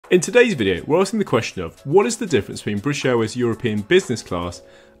In today's video, we're asking the question of what is the difference between British Airways European business class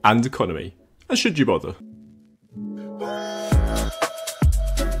and economy, and should you bother?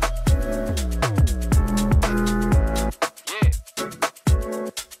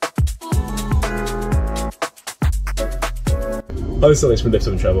 Hi, this is Alex from Lift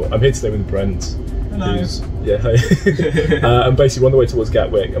Up and Travel. I'm here today with Brent. Hello. Hi. I'm basically on the way towards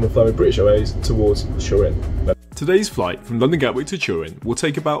Gatwick and we're flying with British Airways towards Turin. Today's flight from London Gatwick to Turin will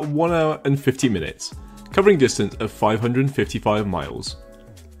take about 1 hour and 50 minutes, covering a distance of 555 miles.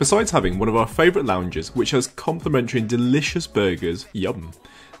 Besides having one of our favourite lounges which has complimentary and delicious burgers, yum,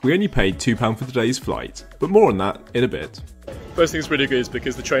 we only paid £2 for today's flight, but more on that in a bit. First thing that's really good is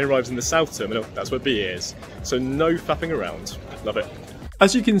because the train arrives in the South Terminal, that's where B is, so no faffing around. Love it.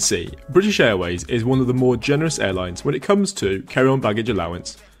 As you can see, British Airways is one of the more generous airlines when it comes to carry-on baggage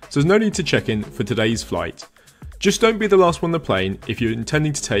allowance, so there's no need to check in for today's flight. Just don't be the last one on the plane if you're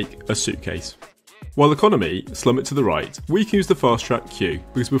intending to take a suitcase. While economy, slum it to the right, we can use the fast track queue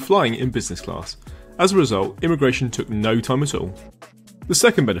because we're flying in business class. As a result, immigration took no time at all. The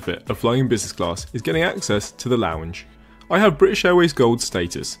second benefit of flying in business class is getting access to the lounge. I have British Airways Gold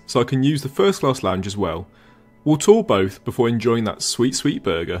status, so I can use the first class lounge as well. We'll tour both before enjoying that sweet, sweet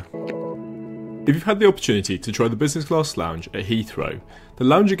burger. If you've had the opportunity to try the business class lounge at Heathrow, the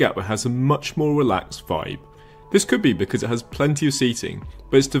lounge at Gatwick has a much more relaxed vibe. This could be because it has plenty of seating,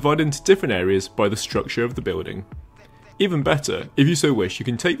 but it's divided into different areas by the structure of the building. Even better, if you so wish, you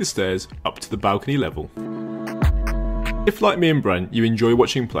can take the stairs up to the balcony level. If, like me and Brent, you enjoy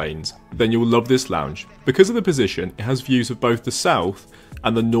watching planes, then you'll love this lounge. Because of the position, it has views of both the South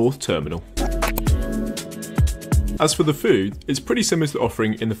and the North Terminal. As for the food, it's pretty similar to the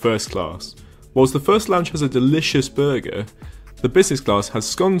offering in the first class. Whilst the first lounge has a delicious burger, the business class has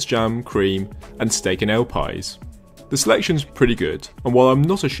scones, jam, cream and steak and ale pies. The selection's pretty good, and while I'm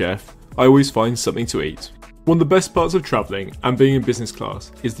not a chef, I always find something to eat. One of the best parts of travelling and being in business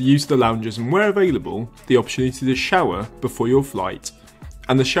class is the use of the lounges and, where available, the opportunity to shower before your flight.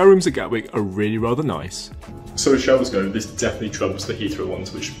 And the shower rooms at Gatwick are really rather nice. So as showers go, this definitely trumps the Heathrow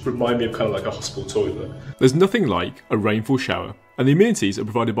ones, which remind me of kind of like a hospital toilet. There's nothing like a rainfall shower, and the amenities are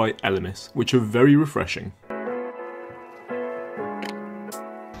provided by Elemis, which are very refreshing.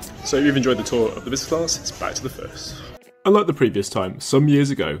 So if you've enjoyed the tour of the business class, it's back to the first. Unlike the previous time, some years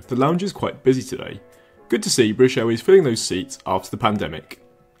ago, the lounge is quite busy today. Good to see British Airways filling those seats after the pandemic.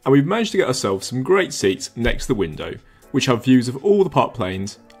 And we've managed to get ourselves some great seats next to the window, which have views of all the parked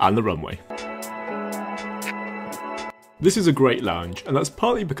planes and the runway. This is a great lounge, and that's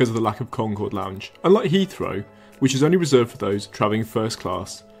partly because of the lack of Concord lounge. Unlike Heathrow, which is only reserved for those travelling first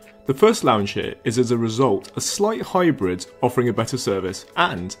class, the first lounge here is as a result a slight hybrid offering a better service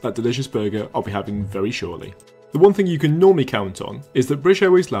and that delicious burger I'll be having very shortly. The one thing you can normally count on is that British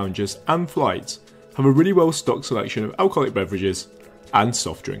Airways lounges and flights have a really well stocked selection of alcoholic beverages and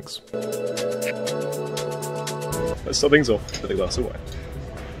soft drinks. Let's start things off with a glass of wine.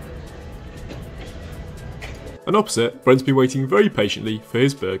 And opposite, Brent's been waiting very patiently for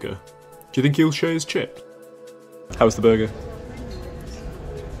his burger. Do you think he'll share his chip? How's the burger?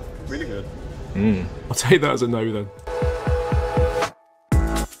 Really good. I'll take that as a no then.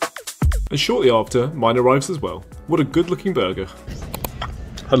 And shortly after, mine arrives as well. What a good looking burger.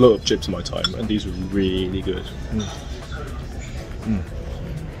 Had a lot of chips in my time and these were really good.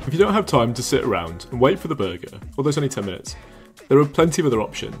 If you don't have time to sit around and wait for the burger, although it's only 10 minutes, there are plenty of other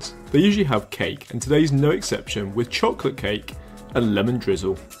options. They usually have cake, and today's no exception with chocolate cake and lemon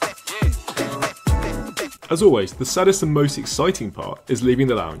drizzle. As always, the saddest and most exciting part is leaving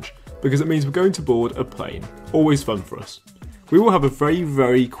the lounge, because it means we're going to board a plane. Always fun for us. We will have a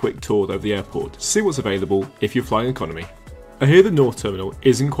very quick tour over the airport to see what's available if you're flying economy. I hear the North Terminal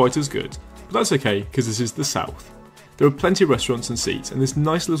isn't quite as good, but that's okay because this is the South. There are plenty of restaurants and seats and this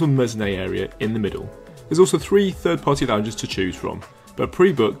nice little mezzanine area in the middle. There's also 3 third-party lounges to choose from, but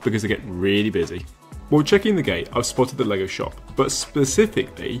pre-book because they get really busy. While checking the gate, I've spotted the Lego shop, but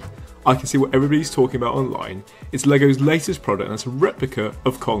specifically, I can see what everybody's talking about online. It's Lego's latest product and it's a replica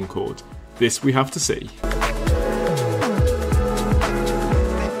of Concord. This we have to see.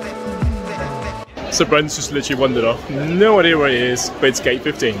 So Brent's just literally wandered off. No idea where he is, but it's gate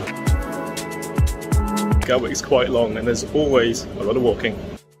 15. Gatwick is quite long and there's always a lot of walking.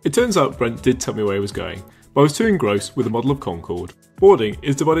 It turns out Brent did tell me where he was going, but I was too engrossed with the model of Concord. Boarding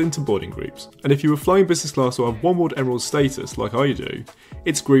is divided into boarding groups, and if you were flying business class or have onboard Emerald status like I do,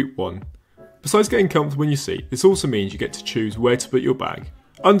 it's Group 1. Besides getting comfortable in your seat, this also means you get to choose where to put your bag,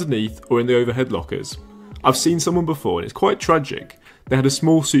 underneath or in the overhead lockers. I've seen someone before and it's quite tragic. They had a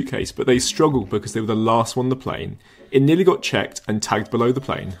small suitcase, but they struggled because they were the last one on the plane. It nearly got checked and tagged below the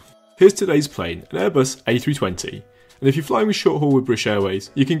plane. Here's today's plane, an Airbus A320. And if you're flying with short haul with British Airways,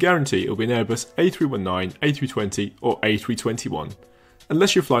 you can guarantee it'll be an Airbus A319, A320 or A321,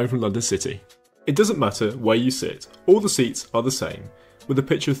 unless you're flying from London City. It doesn't matter where you sit, all the seats are the same, with a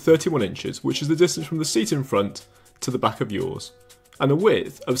pitch of 31 inches, which is the distance from the seat in front to the back of yours, and a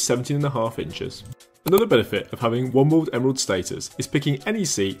width of 17.5 inches. Another benefit of having OneWorld Emerald status is picking any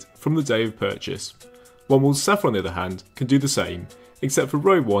seat from the day of purchase. OneWorld Sapphire, on the other hand, can do the same, except for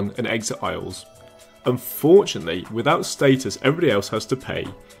row 1 and exit aisles. Unfortunately, without status, everybody else has to pay.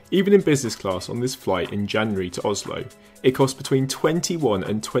 Even in business class on this flight in January to Oslo, it costs between £21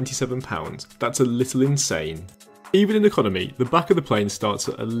 and £27. That's a little insane. Even in economy, the back of the plane starts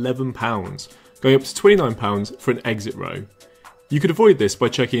at £11, going up to £29 for an exit row. You could avoid this by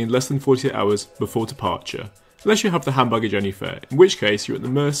checking in less than 48 hours before departure, unless you have the hand baggage only fare, in which case you're at the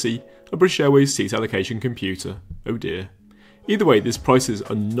mercy of British Airways seat allocation computer. Oh dear. Either way, these prices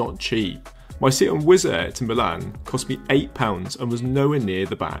are not cheap. My seat on Wizz Air to Milan cost me £8 and was nowhere near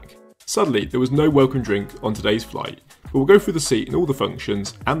the back. Sadly, there was no welcome drink on today's flight, but we'll go through the seat and all the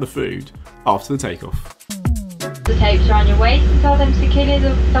functions and the food after the takeoff. The tapes around your waist and tell them securely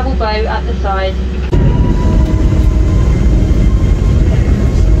the double bow at the side.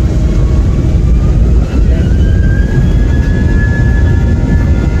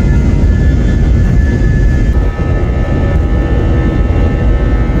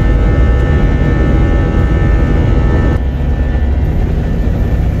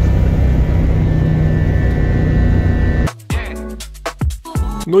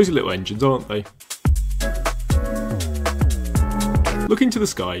 Noisy little engines, aren't they? Looking to the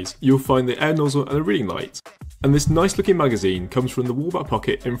skies, you'll find the air nozzle and a reading light, and this nice looking magazine comes from the wall back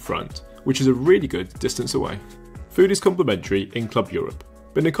pocket in front, which is a really good distance away. Food is complimentary in Club Europe,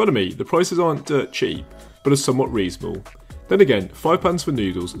 but in economy the prices aren't dirt cheap, but are somewhat reasonable. Then again, £5 for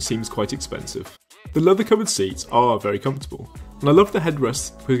noodles seems quite expensive. The leather covered seats are very comfortable, and I love the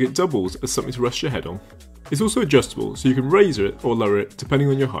headrest because it doubles as something to rest your head on. It's also adjustable, so you can raise it or lower it depending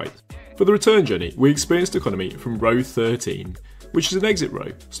on your height. For the return journey, we experienced economy from row 13, which is an exit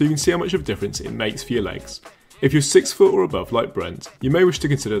row, so you can see how much of a difference it makes for your legs. If you're 6 foot or above like Brent, you may wish to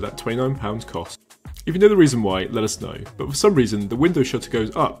consider that £29 cost. If you know the reason why, let us know, but for some reason the window shutter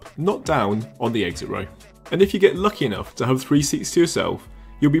goes up, not down, on the exit row. And if you get lucky enough to have 3 seats to yourself,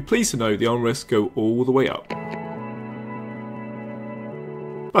 you'll be pleased to know the armrests go all the way up.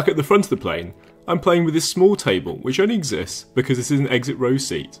 Back at the front of the plane, I'm playing with this small table which only exists because this is an exit row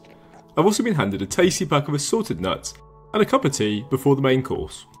seat. I've also been handed a tasty pack of assorted nuts and a cup of tea before the main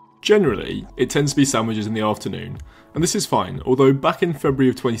course. Generally, it tends to be sandwiches in the afternoon, and this is fine, although back in February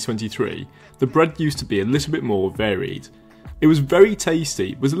of 2023, the bread used to be a little bit more varied. It was very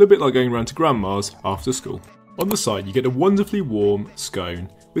tasty, but was a little bit like going around to grandma's after school. On the side you get a wonderfully warm scone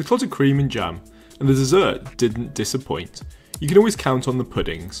with clotted cream and jam, and the dessert didn't disappoint. You can always count on the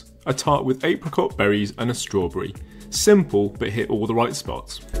puddings, a tart with apricot, berries and a strawberry. Simple, but hit all the right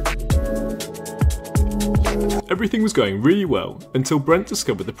spots. Everything was going really well until Brent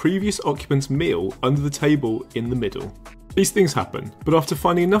discovered the previous occupant's meal under the table in the middle. These things happen, but after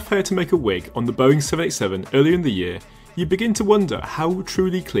finding enough hair to make a wig on the Boeing 787 earlier in the year, you begin to wonder how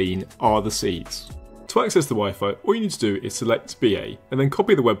truly clean are the seats. To access the Wi-Fi, all you need to do is select BA and then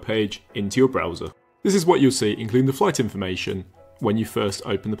copy the web page into your browser. This is what you'll see, including the flight information, when you first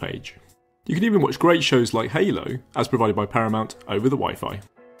open the page. You can even watch great shows like Halo, as provided by Paramount, over the Wi-Fi.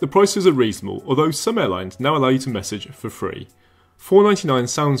 The prices are reasonable, although some airlines now allow you to message for free. $4.99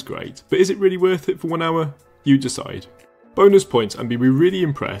 sounds great, but is it really worth it for 1 hour? You decide. Bonus points and be really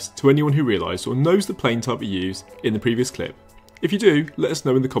impressed to anyone who realised or knows the plane type we used in the previous clip. If you do, let us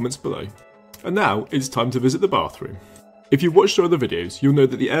know in the comments below. And now it's time to visit the bathroom. If you've watched our other videos, you'll know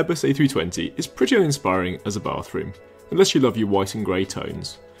that the Airbus A320 is pretty uninspiring as a bathroom, unless you love your white and grey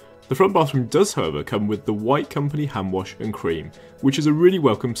tones. The front bathroom does, however, come with the White Company hand wash and cream, which is a really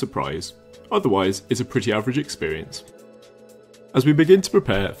welcome surprise. Otherwise, it's a pretty average experience. As we begin to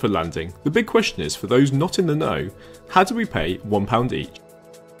prepare for landing, the big question is, for those not in the know, how do we pay £1 each?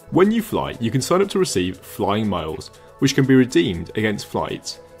 When you fly, you can sign up to receive flying miles, which can be redeemed against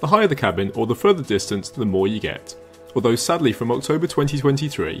flights. The higher the cabin or the further distance, the more you get. Although sadly from October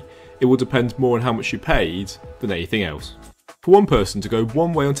 2023, it will depend more on how much you paid than anything else. For one person to go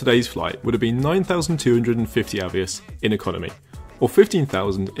one way on today's flight would have been 9,250 Avios in economy, or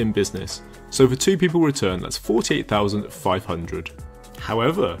 15,000 in business, so for 2 people return that's 48,500.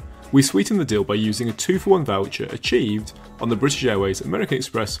 However, we sweetened the deal by using a 2-for-1 voucher achieved on the British Airways American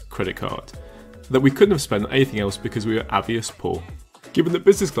Express credit card, that we couldn't have spent on anything else because we were Avios poor. Given that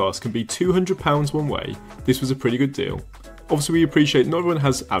business class can be £200 one way, this was a pretty good deal. Obviously we appreciate not everyone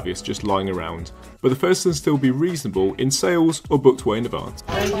has Avios just lying around, but the fares can still be reasonable in sales or booked way in advance.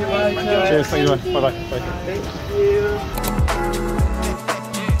 Thank you, bye. Cheers, thank you, bye bye. Thank you.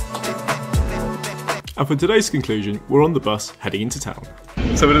 And for today's conclusion, we're on the bus heading into town.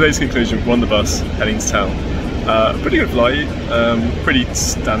 So for today's conclusion, we're on the bus heading to town. Pretty good flight, pretty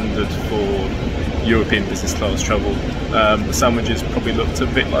standard for European business class travel. The sandwiches probably looked a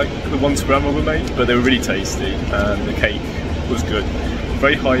bit like the ones Grandmother made, but they were really tasty, and the cake was good.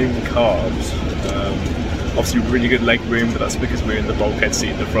 Very high in carbs. Obviously really good leg room, but that's because we're in the bulkhead seat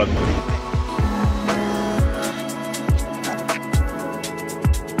in the front.